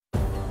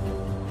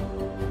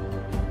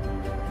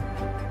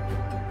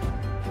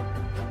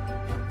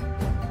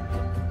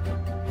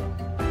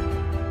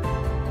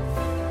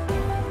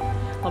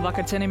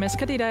Labvakar, cienījamies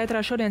skatītāji, ētrā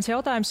šodienas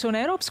jautājums, un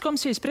Eiropas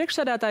komisijas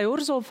priekšsēdētāja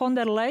Urzula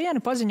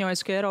Fonderlejene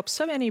paziņojusi, ka Eiropas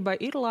Savienībai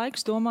ir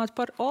laiks domāt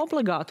par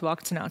obligātu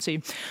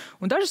vakcināciju.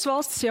 Un dažas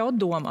valstis jau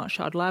domā,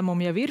 šādu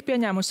lēmumu jau ir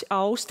pieņēmusi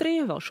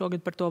Austrija, vēl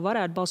šogad par to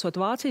varētu balsot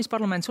Vācijas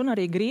parlaments, un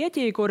arī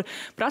Grieķija, kur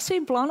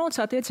prasība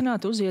plānots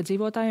attiecināt uz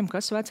iedzīvotājiem,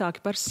 kas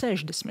vecāki par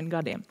 60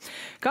 gadiem.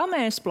 Kā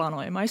mēs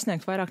plānojam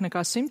aizsniegt vairāk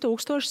nekā 100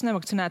 000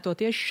 nevakcinēto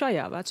tieši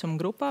šajā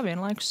vecuma grupā,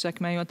 vienlaikus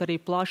sekmējot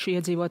arī plašu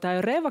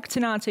iedzīvotāju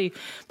revakcināciju?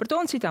 Par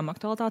to un citām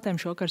aktualitātēm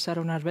šokar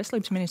sarunā ar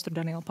veselības ministru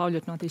Danielu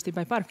Pauļotu no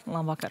Attīstībai par.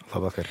 Labvakar.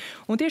 Labvakar.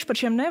 Un tieši par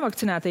šiem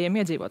nevakcinētajiem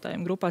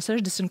iedzīvotājiem grupā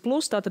 60+,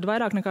 tātad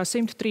vairāk nekā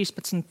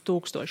 113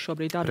 000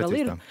 šobrīd tādi vēl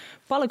ir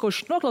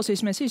palikuši.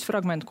 Noklausīsimies īsu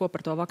fragmentu, ko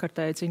par to vakar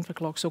teica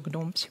infekologs Uga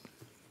Dumpis.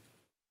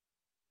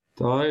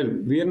 Tā ir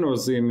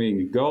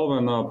viennozīmīgi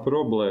galvenā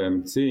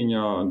problēma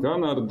cīņā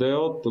gan ar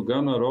deltu,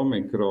 gan ar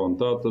omikronu.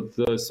 Tātad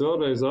es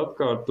vēlreiz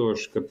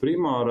atkārtošu, ka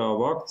primārā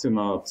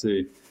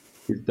vakcinācija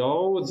ir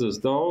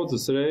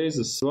daudzas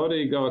reizes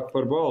svarīgāk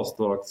par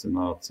valstu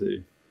vakcināciju.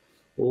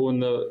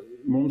 Un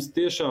mums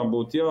tiešām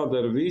būtu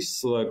jādara viss,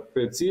 lai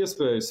pēc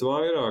iespējas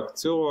vairāk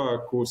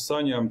cilvēku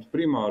saņemtu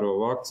primāro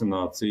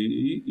vakcināciju,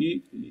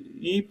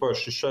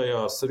 īpaši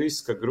šajās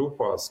riska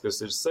grupās, kas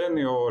ir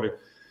seniori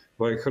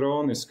vai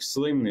hroniski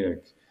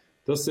slimnieki.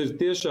 Tas ir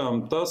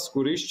tiešām tas,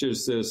 kur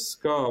izšķirsies,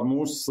 kā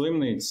mūsu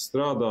slimnīca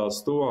strādās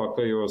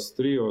tuvākajos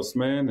 3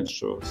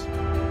 mēnešos.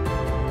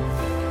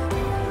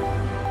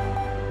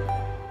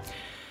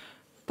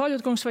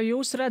 Pauļotkungs, vai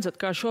jūs redzat,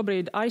 kā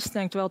šobrīd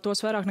aizsniegt vēl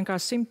tos vairāk nekā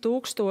 100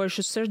 000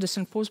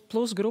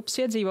 60+ grupas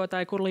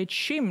iedzīvotāji, kur līdz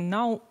šim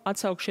nav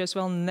atsaukšies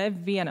vēl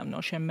nevienam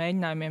no šiem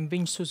mēģinājumiem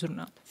viņus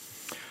uzrunāt?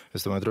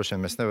 Es domāju, droši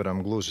vien mēs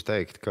nevaram gluži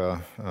teikt, ka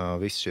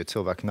visi šie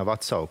cilvēki nav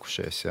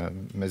atsaukušies. Ja.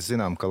 Mēs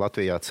zinām, ka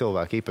Latvijā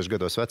cilvēki, īpaši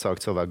gados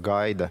vecāki cilvēki,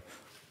 gaida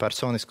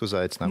personisku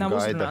uzaicinājumu,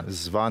 gaida,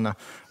 zvana,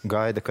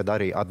 gaida, kad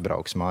arī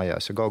atbrauks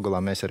mājās. Jo galu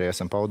galā mēs arī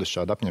esam pauduši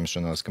šādu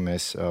apņemšanos, ka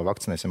mēs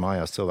vakcinēsim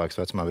mājās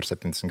cilvēkus vecumā virs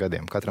 70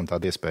 gadiem. Katram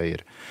tāda iespēja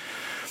ir.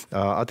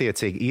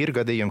 Attiecīgi ir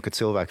gadījumi, ka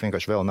cilvēki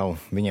vienkārši vēl nav,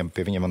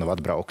 pie viņiem vēl nav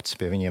atbraukts,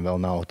 pie viņiem vēl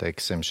nav,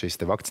 teiksim,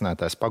 šis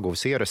vakcinētājs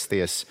paguvis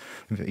ierasties,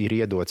 ir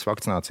iedots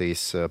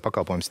vakcinācijas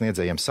pakalpojums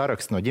sniedzējiem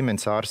saraksts no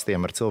ģimenes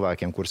ārstiem ar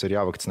cilvēkiem, kurus ir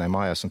jāvakcinē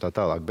mājās un tā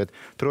tālāk. Bet,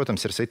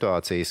 protams, ir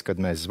situācijas,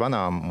 kad mēs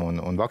zvanām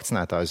un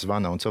vakcinētājs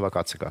zvana un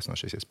cilvēki atsakās no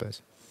šīs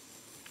iespējas.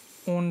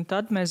 Un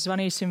tad mēs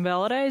zvanīsim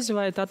vēlreiz,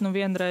 vai tad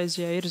vienreiz,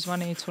 ja ir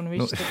zvanīts un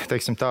viss?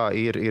 Teiksim tā,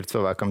 ir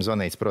cilvēkam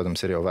zvanīts, protams,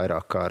 ir jau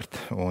vairāk kārt.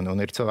 Un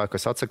ir cilvēki,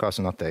 kas atsakās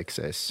un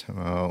atteiksies.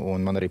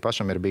 Un man arī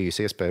pašam ir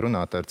bijusi iespēja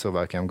runāt ar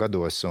cilvēkiem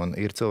gados, un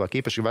ir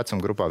cilvēki, īpaši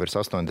vecuma grupā virs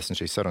 80,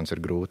 šīs sarunas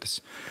ir grūtas.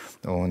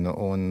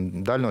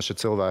 Un daļa no šie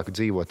cilvēku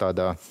dzīvo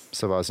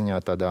savā ziņā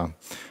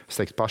es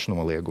teiktu,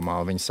 pašnoliegumā.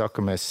 Viņi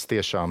saka, mēs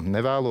tiešām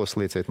nevēlos,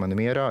 lieciet mani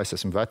mierā, es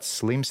esmu vecs,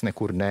 slims,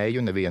 nekur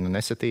neju, nevienu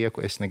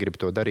nesatieku, es negribu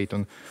to darīt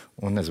un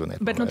nezvaniet.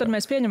 Bet tad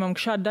mēs pieņemam,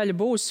 ka šāda daļa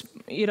būs,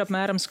 ir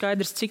apmēram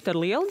skaidrs, cik tā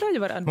liela daļa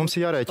varētu būt? Mums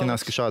ir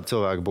jārēķinās, ka šādi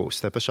cilvēki būs.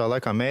 Tā pašā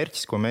laikā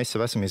mērķis, ko mēs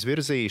jau esam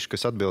izvirzījuši,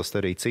 kas atbilst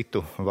arī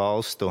citu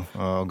valstu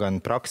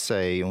gan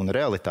praksei un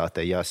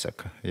realitātei,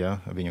 jāsaka, ja,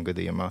 viņu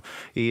gadījumā,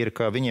 ir,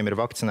 ka viņiem ir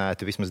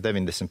vakcinēti vismaz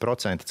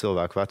 90%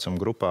 cilvēku vecuma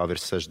grupā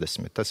virs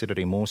 60. Tas ir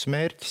arī mūsu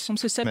mērķis.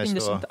 Mums ir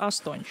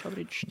 78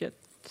 šobrīd šķiet.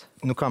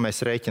 Kā mēs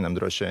rēķinām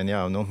droši vien,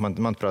 jā,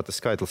 manuprāt, tas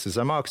skaitlis ir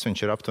zemāks,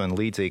 viņš ir aptuveni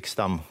līdzīgs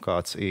tam,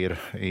 kāds ir,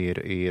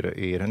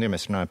 ja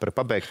mēs runājam par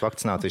pabeigtu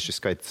vakcināciju, šis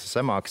skaitlis ir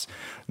zemāks,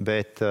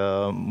 bet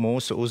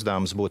mūsu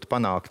uzdevums būtu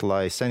panākt,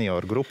 lai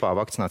senioru grupā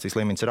vakcinācijas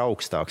līmenis ir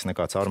augstāks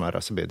nekā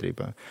caurmērā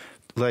sabiedrībā.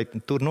 Lai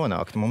tur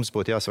nonāktu, mums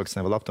būtu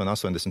jāsvakcinē vēl aptuveni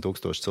 80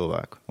 000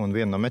 cilvēku. Un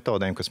viena no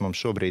metodēm, kas mums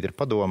šobrīd ir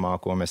padomā,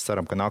 ko mēs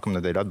ceram, ka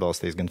nākamnedēļ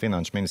atbalstīs gan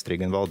Finanšu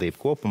ministrija, gan valdība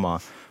kopumā,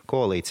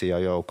 koalīcijā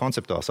jau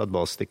konceptuāls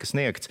atbalsts tika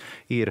sniegts,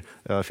 ir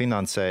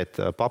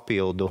finansēt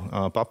papildu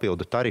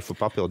tarifu,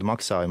 papildu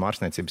maksājumu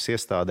ārstniecības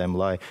iestādēm,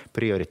 lai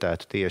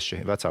prioritētu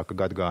tieši vecāka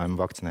gadagājuma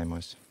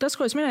vakcinējumos. Tas,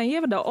 ko es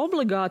minēju ievadā,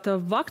 obligāta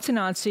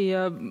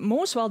vakcinācija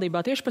mūsu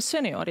valdībā tieši par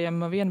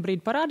senioriem. Vienu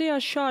brīdi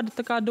parādījās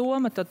šāda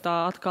doma, tad tā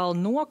atkal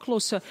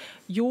noklusa.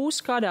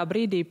 Jūs kādā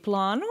brīdī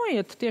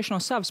plānojat tieši no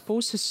savas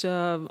puses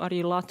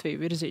arī Latviju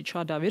virzīt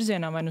šādā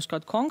virzienā vai uz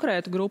kādu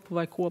konkrētu grupu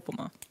vai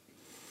kopumā?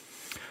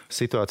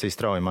 Situācija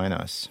strauji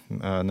mainās.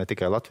 Ne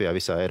tikai Latvijā,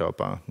 visā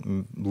Eiropā.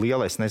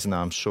 Lielais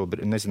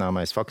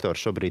nezināmais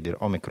faktors šobrīd ir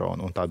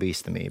omikrona un tā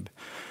bīstamība.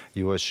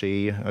 Jo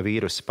šī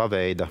vīrusa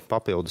paveida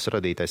papildus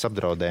radītais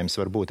apdraudējums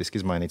var būtiski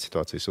izmainīt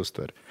situācijas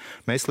uztveri.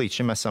 Mēs līdz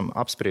šim esam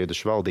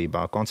apsprieduši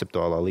valdībā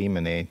konceptuālā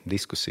līmenī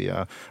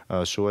diskusijā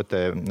šo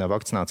te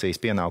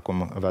vakcinācijas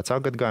pienākumu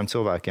vecāku gadagājumu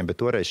cilvēkiem, bet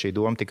toreiz šī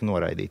doma tika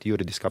noraidīta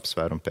juridiski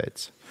apsvērumu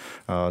pēc.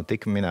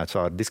 Tika minēts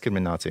vārdu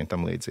diskriminācija un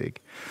tam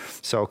līdzīgi.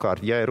 Savukārt,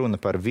 ja ir runa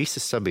par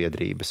visas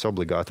sabiedrības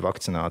obligātu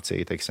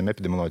vakcināciju, teiksim,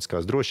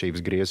 epidemioloģiskās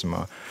drošības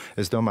griezumā,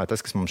 es domāju,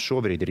 tas, kas mums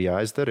šobrīd ir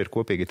jāizdara, ir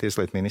kopīgi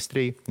Tieslietu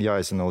ministrija,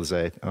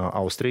 jāizanalizē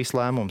Austrijas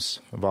lēmums,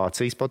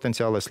 Vācijas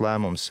potenciālais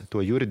lēmums,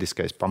 to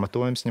juridiskais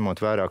pamatojums,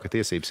 ņemot vērā, ka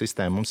tiesību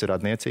sistēma mums ir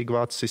atniecīga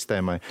Vācijas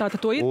sistēmai.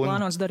 Tātad to ir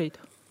plānots darīt?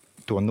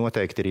 To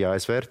noteikti ir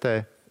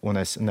jāizvērtē. un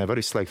es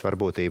nevaru izslēgt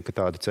varbūtību, ka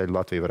tādu ceļu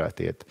Latvija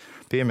varētu iet.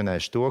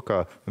 Pieminēšu to,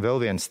 ka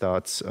vēl viens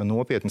tāds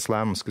nopietns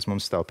lēmums, kas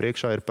mums stāv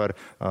priekšā, ir par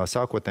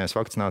sākotnējās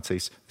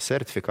vakcinācijas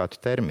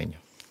certifikātu termiņu.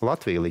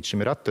 Latvija līdz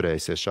šim ir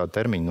atturējusies šādu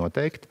termiņu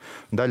noteikt.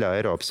 Daļā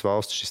Eiropas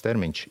valstu šis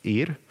termiņš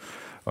ir.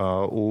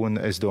 Un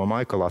es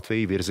domāju, ka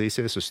Latvija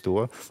virzīsies uz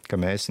to, ka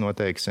mēs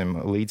noteiksim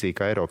līdzīgi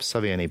kā Eiropas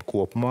Savienība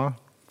kopumā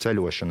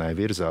ceļošanai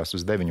virzās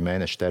uz 9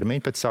 mēnešu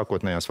termiņu pēc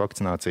sākotnējās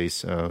vakcinācijas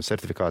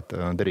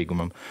certifikāta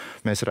derīgumam.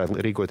 Mēs varētu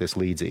rīkoties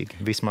līdzīgi.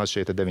 Vismaz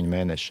šie 9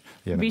 mēneši.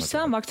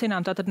 Visām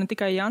vakcīnām, tātad ne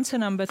tikai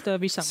Janssenam, bet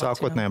visām vakcīnām?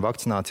 Sākotnējām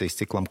vakcinācijas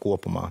ciklam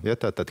kopumā. Ja,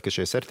 tātad, ka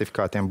šie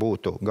certifikātiem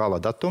būtu gala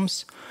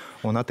datums,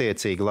 un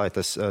attiecīgi, lai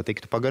tas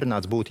tiktu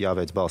pagarināts, būtu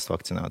jāveic balstu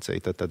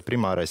vakcinācija. Tad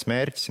primārais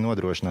mērķis ir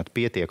nodrošināt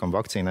pietiekamu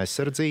vakcīnu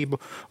aizsardzību,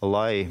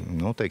 lai,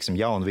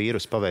 jaunu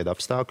vīrusu paveida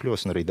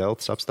apstākļos un arī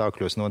deltas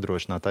apstākļos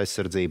nodrošināt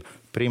aizsardzību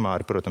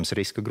primāri, protams,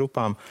 riska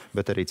grupām,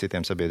 bet arī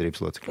citiem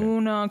sabiedrības locekļiem.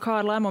 Un kā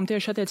ar lēmumu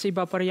tieši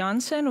attiecībā par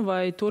Janssenu,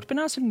 vai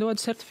turpināsim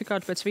dot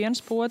certifikātu pēc vienas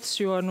potes,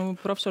 jo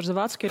profesors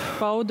Zavadski ir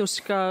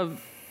paudusi, ka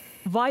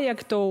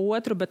vajag to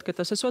otru, bet ka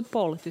tas esot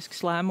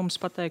politisks lēmums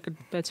pateikt,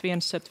 ka pēc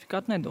vienas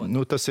certifikāta nedod.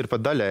 Tas ir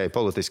pat daļēji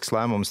politisks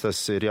lēmums.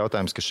 Tas ir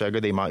jautājums, kas šajā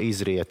gadījumā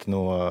izriet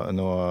no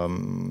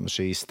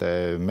šīs te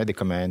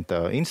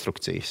medikamenta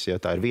instrukcijas. Ja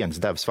tā ir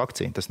vienas devas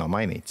vakcīna, tas nav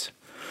mainīts.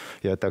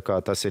 Ja, tā kā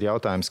tas ir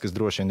jautājums, kas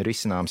droši vien ir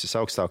risināms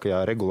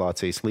augstākajā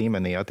regulācijas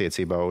līmenī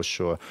attiecībā uz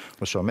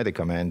šo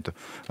medikamentu.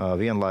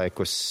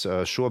 Vienlaikus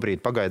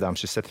šobrīd pagaidām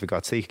šis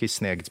certifikāts tika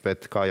izsniegts,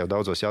 bet kā jau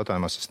daudzos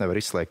jautājumos es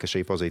nevaru izslēgt, ka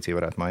šī pozīcija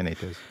varētu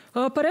mainīties.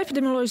 Par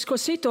epidemioloģisko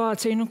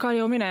situāciju, kā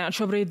jau minējāt,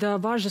 šobrīd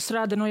bažas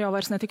rada jau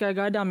vairs ne tikai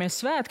gaidāmie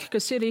svētki,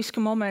 kas ir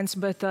riska moments,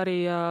 bet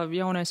arī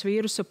jaunais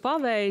vīrusa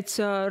paveids.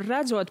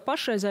 Redzot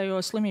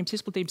pašreizējo slimības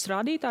izplatības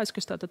rādītājus,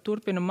 kas tātad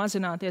turpina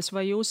mazināties,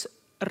 vai jūs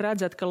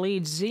redzat, ka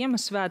līdz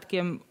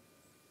Ziemassvētkiem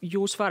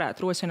jūs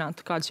varētu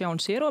rosināt kādus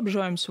jaunus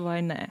ierobežojumus vai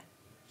nē?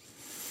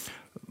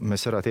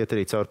 Mēs varētu iet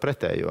arī caur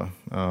pretējo.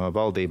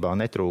 Valdībā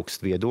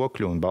netrūkst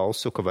viedokļu un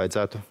balsu, ka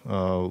vajadzētu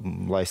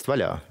laist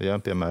vaļā. Ja?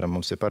 Piemēram,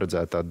 mums ir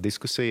paredzēta tāda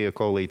diskusija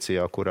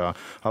koalīcijā, kurā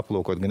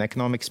aplūkot gan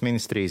ekonomikas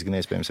ministrijas, gan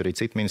iespējams arī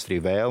citu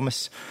ministriju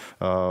vēlmes,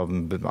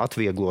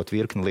 atvieglot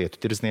virkni lietu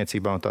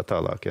tirdzniecībā un tā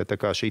tālāk. Ja? Tā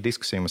kā šī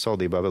diskusija mums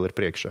valdībā vēl ir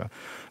priekšā.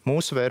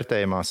 Mūsu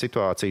vērtējumā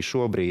situācija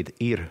šobrīd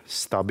ir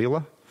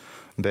stabila,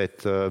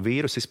 bet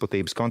vīrusu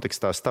izplatības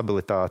kontekstā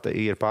stabilitāte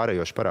ir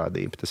pārējoša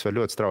parādība. Tas var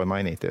ļoti strauji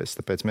mainīties.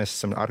 Tāpēc mēs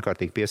esam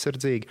ārkārtīgi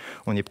piesardzīgi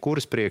un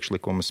jebkuras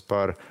priekšlikumus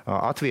par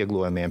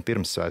atvieglojumiem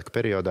pirmssvētku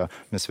periodā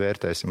mēs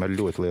vērtēsim ar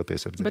ļoti lielu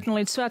piesardzību. Bet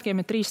līdz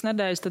svētkiem ir 3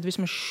 nedēļas, tad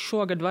vismaz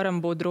šogad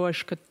varam būt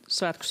droši, ka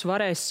svētkus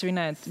varēs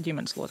svinēt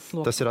ģimenes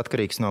lokā. Tas ir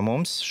atkarīgs no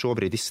mums.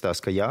 Šobrīd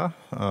izskatās, ka jā.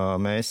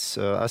 Mēs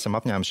esam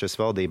apņēmušies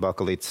valdībā,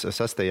 ka līdz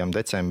 6.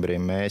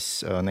 decembrim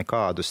mēs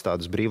nekādus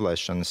tādus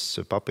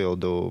brīvlaišanas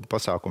papildu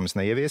pasākumus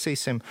neieviesīsim.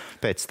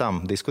 Pēc tam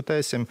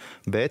diskutēsim,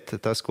 bet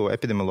tas, ko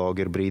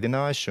epidemiologi ir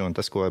brīdinājuši, un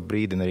tas, ko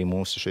brīdina arī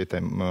mūsu šie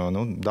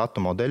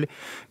datu modeļi,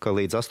 ka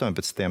līdz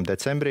 18.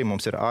 decembrim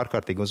mums ir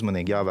ārkārtīgi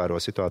uzmanīgi jāvēro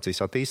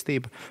situācijas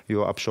attīstība,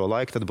 jo ap šo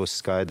laiku tad būs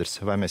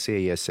skaidrs, vai mēs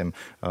ieiesim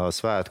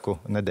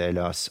svētku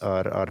nedēļās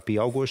ar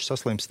pieaugušu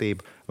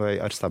saslimstību vai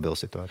ar stabilu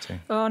situāciju.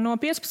 No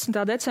 15.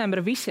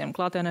 decembra visiem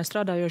klātienē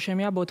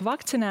strādājošiem jābūt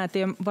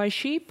vakcinētiem, vai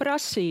šī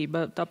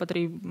prasība, tāpat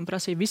arī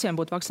prasība visiem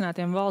būt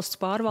vakcinētiem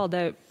valsts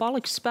pārvaldē,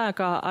 paliks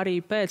spēkā arī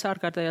pēc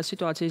ārkārtējās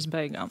situācijas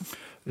beigām?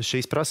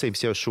 Šīs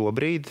prasības jau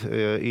šobrīd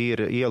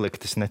ir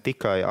ieliktas ne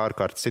tikai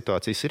ārkārtas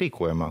situācijas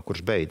rīkojumā, kurš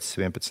beidzas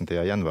 11.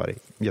 janvārī,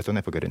 ja to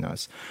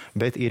nepagarinās,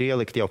 bet ir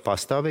ielikt jau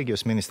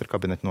pastāvīgos ministra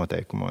kabineta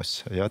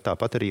noteikumos. Ja,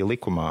 tāpat arī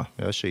likumā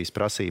šīs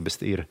prasības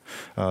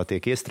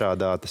tiek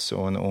iestrādātas,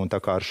 un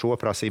tā kā ar šo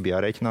prasību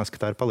jārēķinās,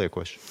 ka tā ir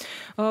paliekoša.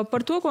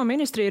 Par to, ko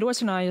ministrija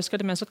rosināja,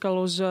 skatāmies atkal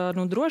uz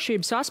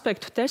drošības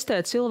aspektu,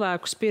 testēt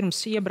cilvēkus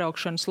pirms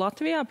iebraukšanas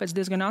Latvijā. Pēc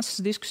diezgan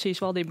asas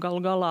diskusijas valdība galu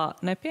galā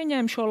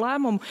nepieņēma šo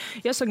lēmumu.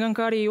 Jāsaka,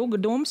 ka arī Uga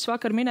Dums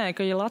vakar minēja,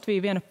 ka ja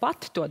Latvija viena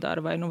pati to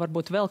dara, vai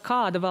varbūt vēl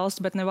kāda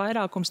valsts, bet ne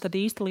vairākums, tad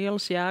īsti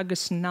lielas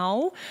jēgas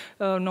nav.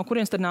 No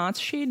kurienes tad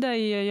nāca šī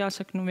ideja?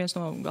 Jāsaka, viens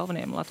no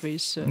galvenajiem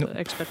Latvijas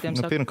ekspertiem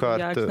saka,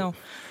 pirmkārt, jēgas nav.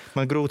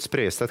 Man grūti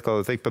spriest,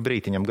 atkal pa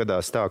brītiņam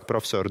gadās tā, ka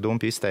profesora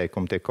Dumpja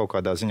izteikumi tiek kaut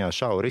kādā ziņā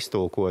šauri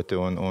iztulkoti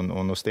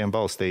un uz tiem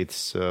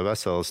balstītas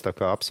veselas tā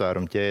kā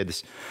apsvērumu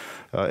ķēdes.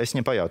 Es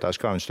viņam pajautāšu,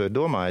 kā viņš to ir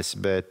domājis,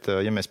 bet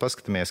ja mēs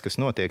paskatāmies, kas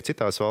notiek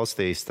citās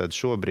valstīs, tad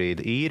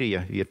šobrīd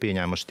Īrija ir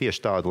pieņēmuši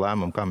tieši tādu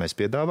lēmumu, kā mēs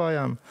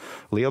piedāvājām.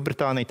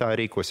 Lielbritānija tā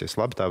ir rīkosies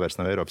labi, tā vairs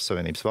nav Eiropas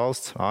Savienības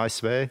valsts,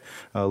 ASV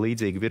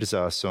līdzīgi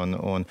virzās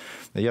un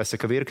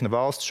jāsaka, virkne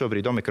valsts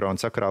šobrīd Omikrona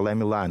sakarā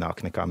lēmi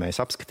lēnāk nekā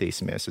mēs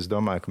apskatīsimies. Es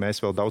domāju, ka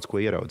mēs vēl daudz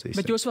ko ieraudzīsim.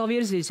 Bet jūs vēl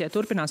virzīsiet,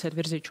 turpināsiet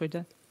virzīt šo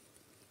ideju?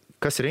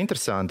 Kas ir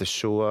interesanti,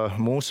 šo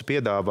mūsu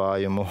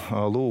piedāvājumu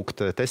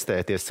lūgt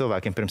testēties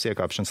cilvēkiem pirms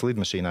iekāpšanas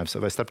lidmašīnā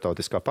vai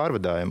starptautiskā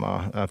pārvadājumā,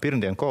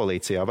 pirmdien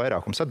koalīcijā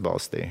vairākums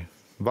atbalstīja.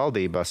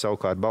 Valdībā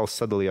savukārt balss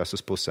sadalījās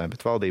uz pusēm,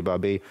 bet valdībā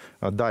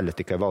bija daļa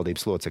tikai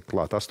valdības locekļu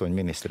klāt, 8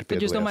 ministri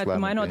piedalījās. Tad jūs domājat,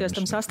 ka mainoties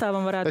tam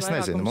sastāvam varētu Es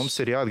nezinu, mums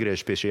ir jāatgriež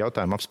pie šī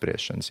jautājuma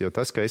apspriešanas, jo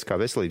tas, ka es kā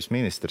veselības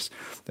ministrs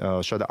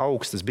šāda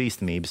augstas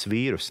bīstamības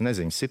vīrusa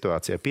neziņas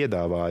situācijā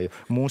piedāvāju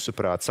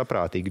mūsuprāt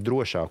saprātīgi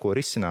drošāko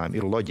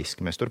risinājumu, ir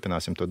loģiski. Mēs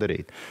turpināsim to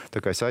darīt.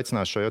 Tā kā es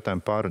aicināšu šo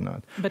jautājumu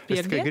pārunāt. Bet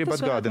es tikai gribu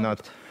atgādināt,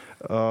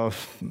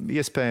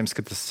 iespējams,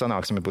 ka tas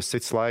sanāksme būs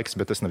cits laiks,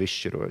 bet tas nav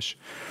izšķiroši.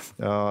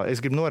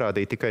 Es gribu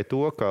norādīt tikai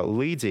to, ka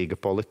līdzīga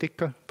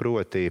politika,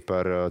 proti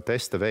par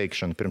testa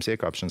veikšanu pirms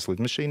iekāpšanas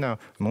lidmašīnā,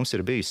 mums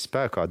ir bijis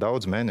spēkā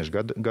daudz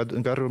mēnešu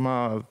garumā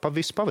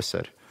visu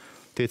pavasari.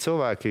 Tie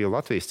cilvēki,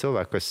 Latvijas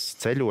cilvēki, kas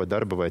ceļo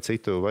darba vai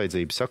citu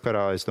vajadzību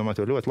sakarā, es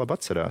domāju, to ļoti labi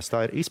atcerās.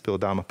 Tā ir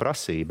izpildāma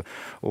prasība.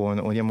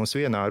 Un ja mums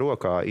vienā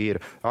rokā ir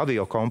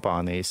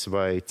aviokompānijas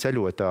vai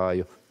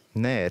ceļotāju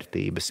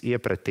nērtības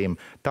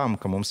iepratim tam,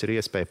 ka mums ir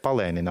iespēja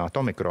palēnināt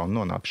omikronu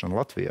nonākšanu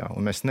Latvijā.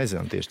 Un mēs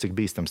nezinām tieši, cik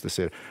bīstams tas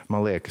ir.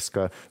 Man liekas,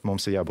 ka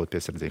mums ir jābūt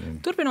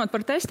piesardzīgiem. Turpinot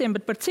par testiem,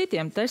 bet par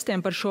citiem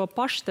testiem, par šo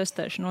pašu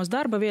testēšanos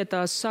darba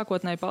vietās,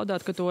 sākotnēji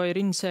paudāt, ka to ir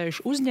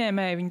inicējuši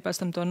uzņēmēji, viņi pēc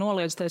tam to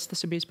noliedz, tas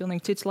ir bijis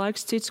pilnīgi cits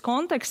laiks, cits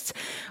konteksts.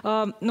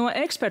 No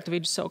ekspertu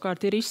vidus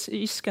savukārt ir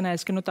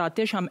izskanējis, ka tā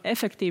tiešām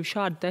efektīvi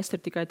šādi testi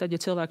ir tikai tad, ja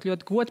cilvēki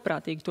ļoti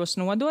godprātīgi tos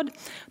nodod.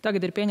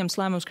 Tagad ir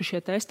pieņemts lēmums, ka šie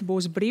testi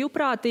būs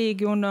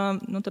brīvprātīgi, un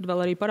tad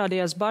vēl arī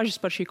parādījās bažas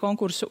par šī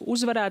konkursu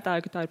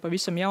uzvarētāju, ka tā ir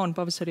pavisam jauna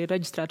pavasarī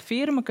reģistrēta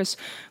firma, kas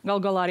gal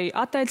galā arī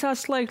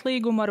atteicās slēgt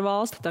līgumu ar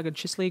valsti. Tagad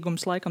šis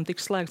līgums laikam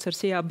tiks slēgts ar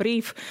Sijā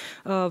Brief,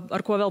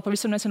 ar ko vēl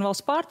pavisam nesen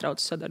valsts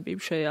pārtrauca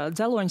sadarbību šajā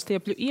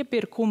dzeloņstiepļu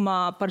iepirkumā.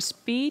 Par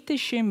spīti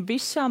šim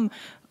visam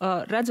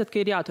redzat, ka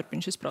ir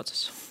jāturpina šis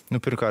process?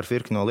 Pirmkārt,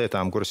 virkni no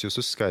lietām, kuras jūs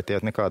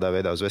uzskaitījāt, nekādā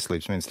veidā uz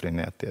veselības ministriju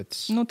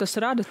neattiecas. Tas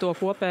rada to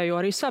kopējo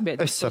arī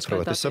sabiedrību. Es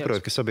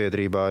saprotu, ka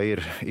sabiedrībā ir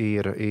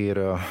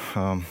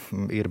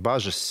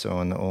bažas,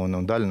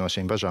 un daļa no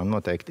šīm bažām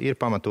noteikti ir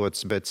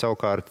pamatotas, bet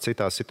savukārt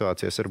citās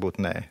situācijās varbūt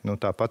nē.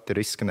 Tāpat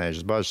ir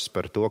izskanējušas bažas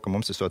par to, ka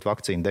mums esot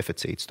vakcīnu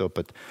deficīts. To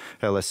pat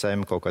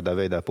LSM kaut kādā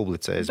veidā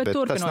publicējas, bet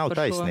tas nav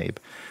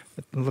taisnība.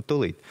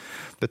 Tūlīt.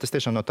 Bet tas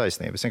tiešām nav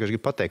taisnība. Es vienkārši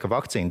gribu pateikt, ka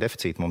vakcīnu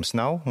deficīta mums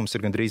nav. Mums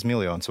ir gandrīz 1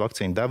 miljons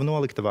vakcīnu devu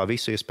noliktavā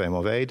visu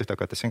iespējamo veidu, tā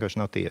kā tas vienkārši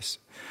nav tiesa.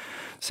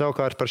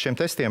 Savukārt par šiem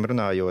testiem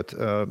runājot,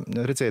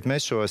 redziet,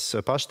 mēs šos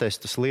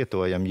paštestus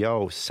lietojam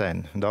jau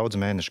sen, daudz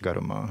mēnešu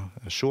garumā.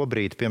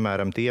 Šobrīd,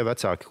 piemēram, tie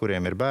vecāki,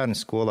 kuriem ir bērni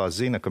skolās,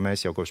 zina, ka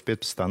mēs jau kopš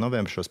 15.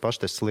 novembra šos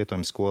paštestus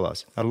lietojam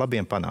skolās ar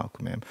labiem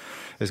panākumiem.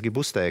 Es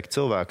gribu uzteikt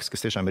cilvēkus,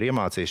 kas tiešām ir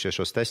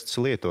iemācījušies šos testus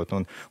lietot,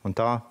 un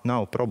tā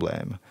nav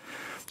problēma.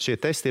 Šie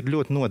testi ir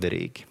ļoti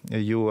noderīgi,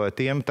 jo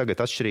tiem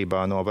tagad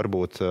atšķirībā no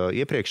varbūt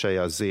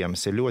iepriekšējās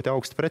ziemas ir ļoti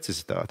augsta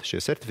precizitāte.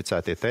 Šie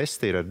certificētie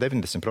testi ir ar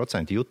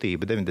 90%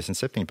 jutību,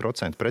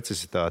 97%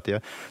 precizitāti. Ja?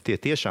 Tie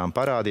tiešām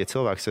parāda, ja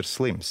cilvēks ir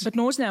slims. Bet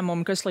no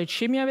uzņēmumi, kas līdz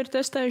šim jau ir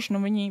testējuši,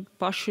 viņi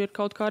paši ir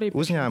kaut kā arī...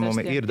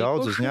 Uzņēmumi ir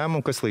daudz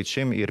uzņēmumu, kas līdz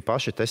šim ir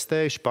paši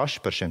testējuši,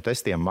 paši par šiem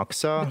testiem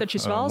maksā.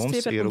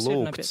 Mums ir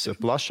lūgts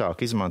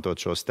plašāk izmantot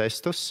šos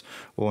testus,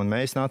 un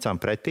mēs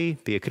nācām pretī,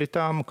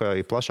 piekritām, ka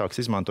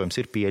plašāks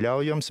izmantojums ir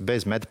pieļaujams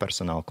bez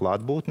medpersonāla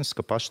klātbūtnes,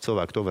 ka paši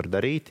cilvēki to var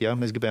darīt, ja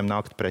mēs gribējām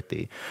nākt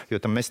pretī. Jo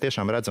tam mēs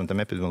tiešām redzam tam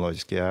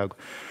epidemioloģiski jēgu.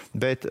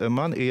 Bet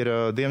man ir,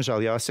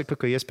 diemžēl, jāsaka,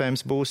 ka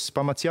iespējams būs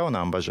pamats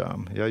jaunām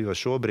bažām, ja, jo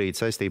šobrīd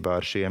saistībā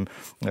ar šiem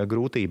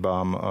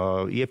grūtībām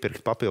iepirkt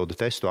papildu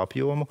testu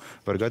apjomu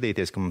var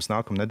gadīties, ka mums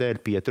nākamā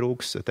nedēļa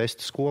pietrūks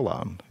testu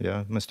skolām.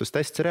 Ja. Mēs tos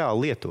testus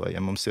reāli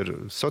lietojam. Mums ir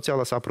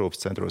sociālās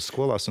aprūpes centros,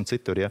 skolās un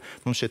citur. Ja.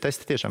 Mums šie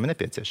testi tiešām ir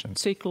nepieciešami.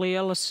 Cik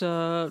lielas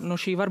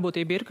šī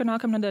varbūtība ir, ka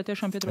nākamā nedēļa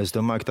tiešām pietrūks? Es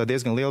domāju, ka tā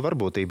diezgan liela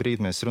varbūtība.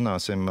 Rīt mēs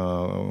runāsim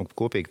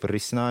kopīgi par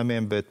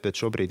risinājumiem, bet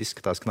šobrīd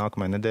izskatās, ka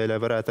nākamajai nedēļai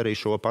varētu arī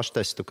šo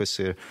paštestu, kas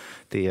ir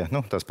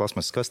tās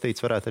plasmasas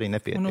kastītes, varētu arī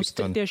nepietikt.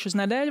 Un tieši uz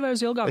nedēļu vai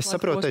uz ilgāku? Es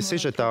saprotu, tai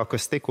sižetā,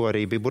 kas tikko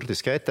arī bija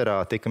burtiski eterā,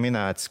 tika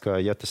minēts, ka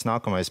ja tas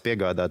nākamais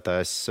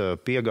piegādātājs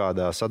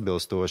piegādās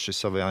atbilstoši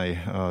savai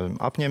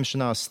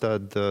apņemšanās,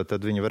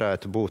 tad viņi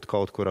varētu būt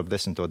kaut kur ap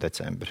 10.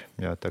 decembri.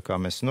 Jā, tā kā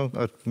mēs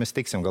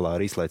tiksim galā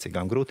ar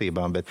īslaicīgām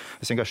grūtībām, bet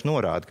es vienkārši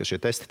norādu, ka šie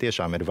testi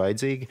tiešām ir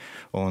vajadzīgi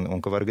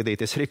un ka var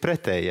gadīties arī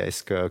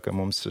pretējais, ka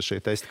mums šie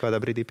testi kādā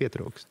brīdī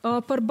pietrūks.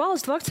 Par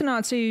balstu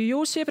vakcināciju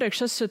jūs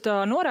iepriekš esat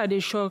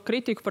noraidījuši šo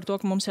kritiku par to,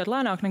 ka mums ir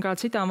lēnāk nekā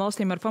citām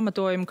valstīm ar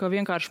pamatojumu, ka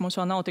vienkārši mums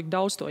vēl nav tik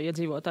daudz to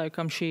iedzīvotāju,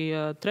 kam šī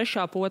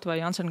 3. pota vai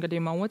Jansena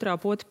gadījumā 2.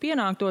 pota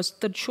pienāktos.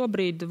 Tad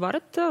šobrīd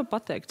varat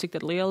pateikt, cik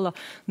tad liela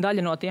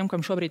daļa no tiem,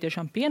 kam šobrīd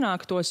tiešām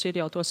pienāktos, ir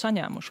jau to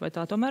saņēmuši, vai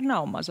tā tomēr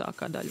nav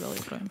mazākā daļa vēl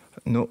joprojām?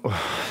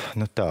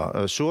 Tā.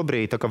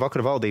 Šobrīd, tā kā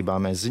vakar valdībā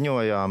mēs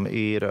ziņojām,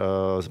 ir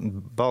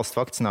balstu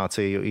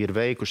vakcināciju ir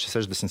veikuši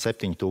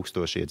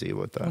 67,000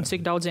 iedzīvotāji. Un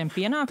cik daudziem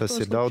pienāktos?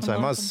 Tas ir daudz vai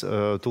maz.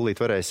 Tūlīt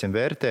varēsim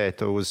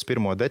vērtēt. Uz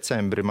 1.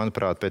 decembri,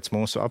 manuprāt, pēc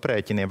mūsu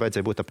aprēķiniem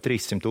vajadzēja būt ap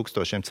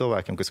 300,000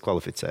 cilvēkiem, kas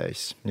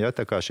kvalificējas. Ja,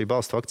 tā kā šī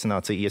balstu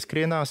vakcinācija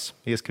ieskrinās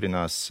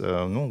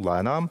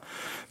lēnām,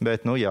 bet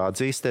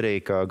jāatzīst arī,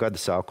 ka gada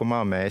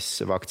sākumā mēs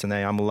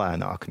vakcinējām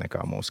lēnāk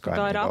nekā mūsu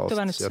kaimiņu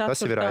valstis. Ja, tas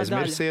jau ir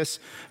aizmirsies,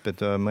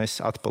 tad mēs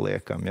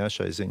atpaliekam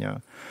šai ziņā.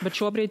 Bet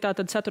šobrīd tā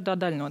tad 4.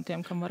 daļa no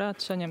tiem, kam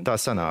varētu saņemt. Tā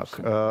sanāk.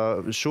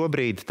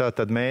 Šobrīd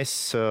tātad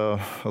mēs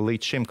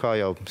līdz šim, kā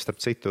jau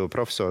starp citu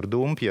profesoru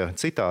Dumpja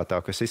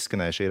citātā, kas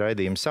izskanēja šī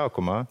raidījuma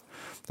sākumā,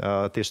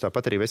 tieši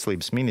tāpat arī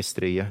Veselības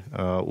ministrija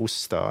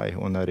uzstāja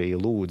un arī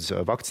lūdz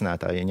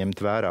vakcinētājiem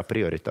ņemt vērā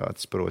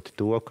prioritātes, proti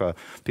to, ka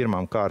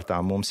pirmām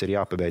kārtām mums ir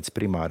jāpabeidz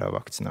primārā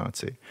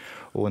vakcinācija.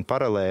 Un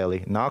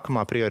paralēli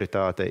nākamā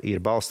prioritāte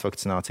ir balstu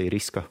vakcinācija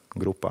riska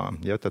grupām.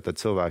 Tad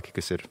cilvēki,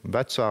 kas ir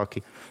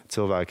vecāki,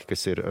 cilvēki,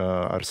 kas ir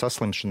ar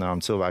saslimšanām,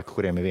 cilvēki,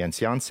 kuriem ir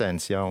viens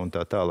Jansens, un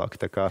tā tālāk.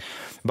 Tā kā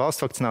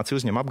balstu vakcinācija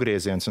uzņem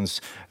apgrieziens un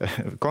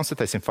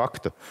konstatēsim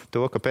faktu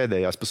to, ka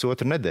pēdējās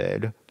pusotru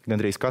nedēļu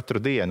gandrīz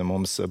katru dienu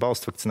mums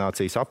balstu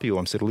vakcinācijas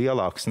apjoms ir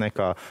lielāks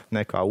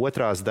nekā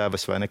otrās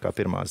devas vai nekā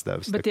pirmās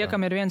devas. Bet tie,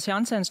 kam ir viens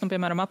Jansens,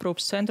 piemēram,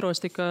 aprūpas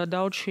centros tika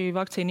daudz šī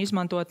vakcīna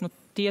izmantot,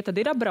 tie tad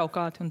ir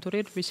apbraukāti un tur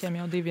ir visiem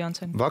jau 2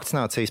 Janseni.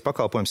 Vakcinācijas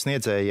pakalpojumu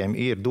sniedzējiem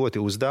ir doti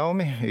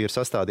uzdevumi, ir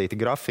sastādīti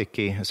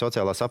grafiki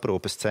sociālās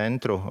aprūpes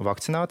centru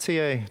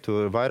vakcinācijai.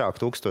 Tur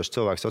vairāk tūkstoši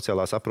cilvēku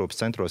sociālās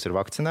aprūpes centros ir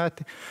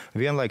vakcinēti.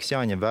 Vienlaikus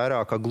jāņem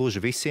vērā, ka gluži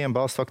visiem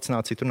balstu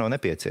vakcinācija tur nav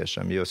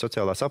nepieciešama, jo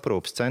sociālās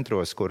aprūpes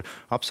centros, kur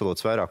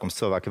absolūts vairākums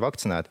cilvēki ir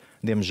vakcinēti,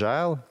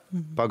 diemžēl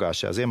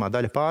pagājušajā ziemā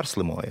daļa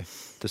pārslimoja.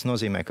 Tas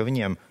nozīmē, ka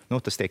viņiem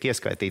tas tiek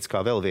ieskaitīts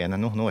kā vēl viena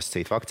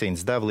nosacīta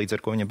vakcīnas deva, līdz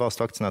ar ko viņiem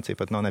balstu vakcinācija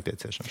pat nav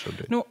nepieciešama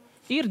šobrīd.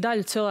 Ir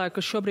daļa cilvēku,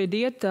 kas šobrīd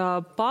iet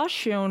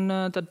paši, un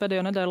tad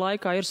pēdējo nedēļu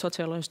laikā ir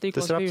sociālajos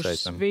tīklos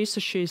bijušas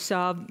visas šīs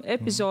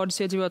epizodes,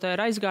 iedzīvotāji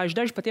ir aizgājuši,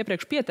 daži pat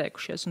iepriekš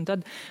pieteikušies, un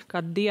tad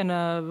kāda diena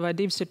vai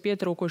 2 ir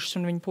pietrūkušas,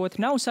 un viņi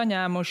potri nav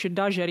saņēmuši,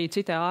 daži arī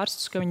citē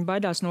ārstus, ka viņi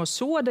baidās no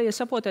soda, ja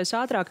sapotēs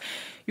ātrāk.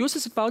 Jūs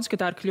esat paudis, ka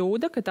tā ir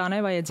kļūda, ka tā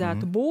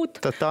nevajadzētu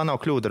būt. Tad tā nav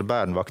kļūda ar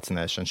bērnu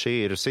vakcinēšanu. Šī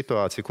ir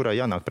situācija, kurā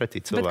jānāk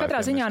pretī cilvēkiem. Bet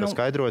katrā ziņā, mēs to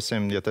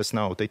skaidrosim, ja tas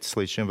nav ticis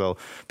līdz šim vēl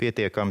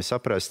pietiekami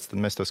saprasts,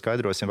 tad mēs to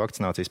skaidrosim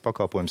vakcinācijas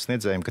pakalpojumu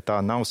sniedzējiem, ka tā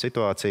nav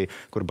situācija,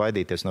 kur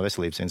baidīties no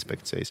veselības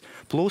inspekcijas.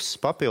 Plus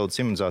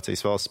papildus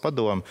imunizācijas valsts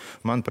padome,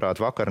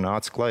 manuprāt, vakar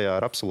nāca klajā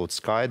ar absolūti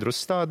skaidru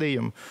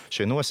uzstādījumu.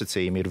 Šie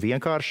nosacījumi ir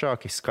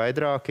vienkāršāki,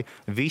 skaidrāki.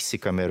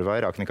 Visi, kam ir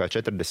vairāk nekā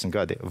 40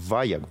 gadi,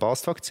 vajag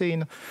balstu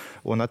vakcīnu,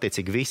 un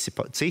attiecīgi visi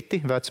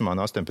citi vecumā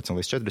no 18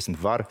 līdz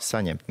 40 var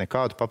saņemt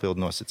nekādu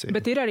papildu nosacījumu.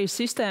 Bet ir arī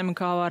sistēma,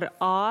 kā var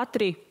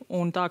ātri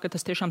un tā, ka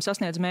tas tiešām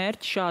sasniedz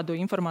mērķi šādu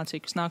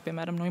informāciju, kas nāk,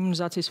 piemēram, no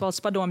imunizācijas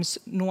valsts padomes,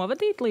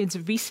 novadīt līdz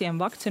visiem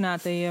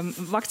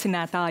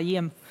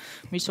vakcinētājiem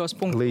visos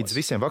punktos. Līdz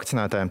visiem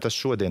vakcinētājiem tas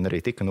šodien arī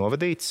tika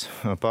novadīts.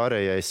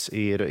 Pārējais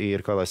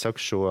ir kā lai saka,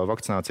 šo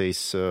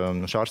vakcinācijas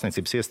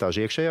ārstniecības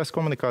iestāžu iekšējās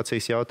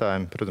komunikācijas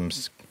jautājumi. Protams,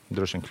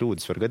 droši vien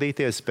kļūdas var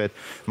gadīties, bet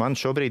man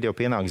šobrīd jau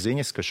pienāk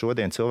ziņas, ka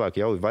šodien cilvēki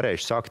jau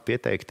varējuši sākt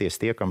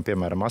pieteikties tie, kam,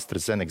 piemēram,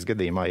 AstraZenekas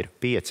gadījumā ir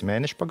 5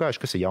 mēneši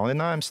pagājuši, kas ir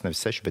jauninājums,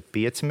 nevis 6, bet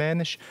 5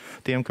 mēneši.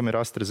 Tiem, kam ir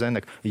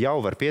AstraZeneca, jau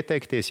var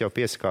pieteikties, jau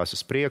piesakās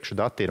uz priekšu,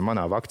 dati ir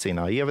manā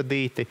vakcīnā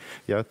ievadīti,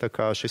 tā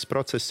kā šis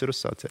process ir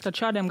uzsācies. Tad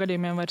šādiem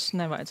gadījumiem vairs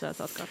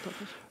nevajadzētu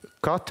atkārtoties?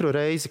 Katru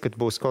reizi, kad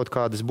būs kaut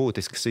kādas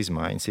būtiskas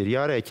izmaiņas, ir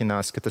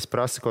jārēķinās, ka tas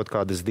prasa kaut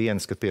kādas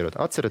dienas, kad pierod.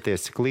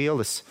 Atceraties, cik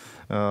lielas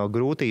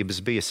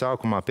grūtības bija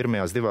sākumā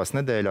pirmajās 2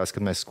 nedēļās,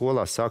 kad mēs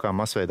skolās sākām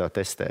masveidā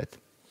testēt.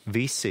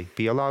 Visi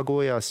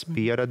pielāgojās,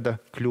 pierada,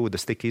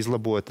 kļūdas tika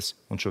izlabotas,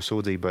 un šo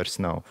sūdzību vairs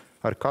nav.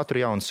 Ar katru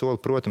jaunu soli,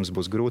 protams,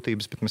 būs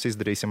grūtības, bet mēs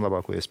izdarīsim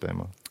labāko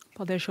iespējamo.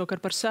 Paldies šovakar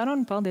par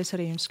sarunu, paldies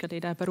arī jums,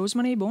 skatītāji, par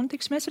uzmanību, un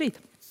tiksimies rīt.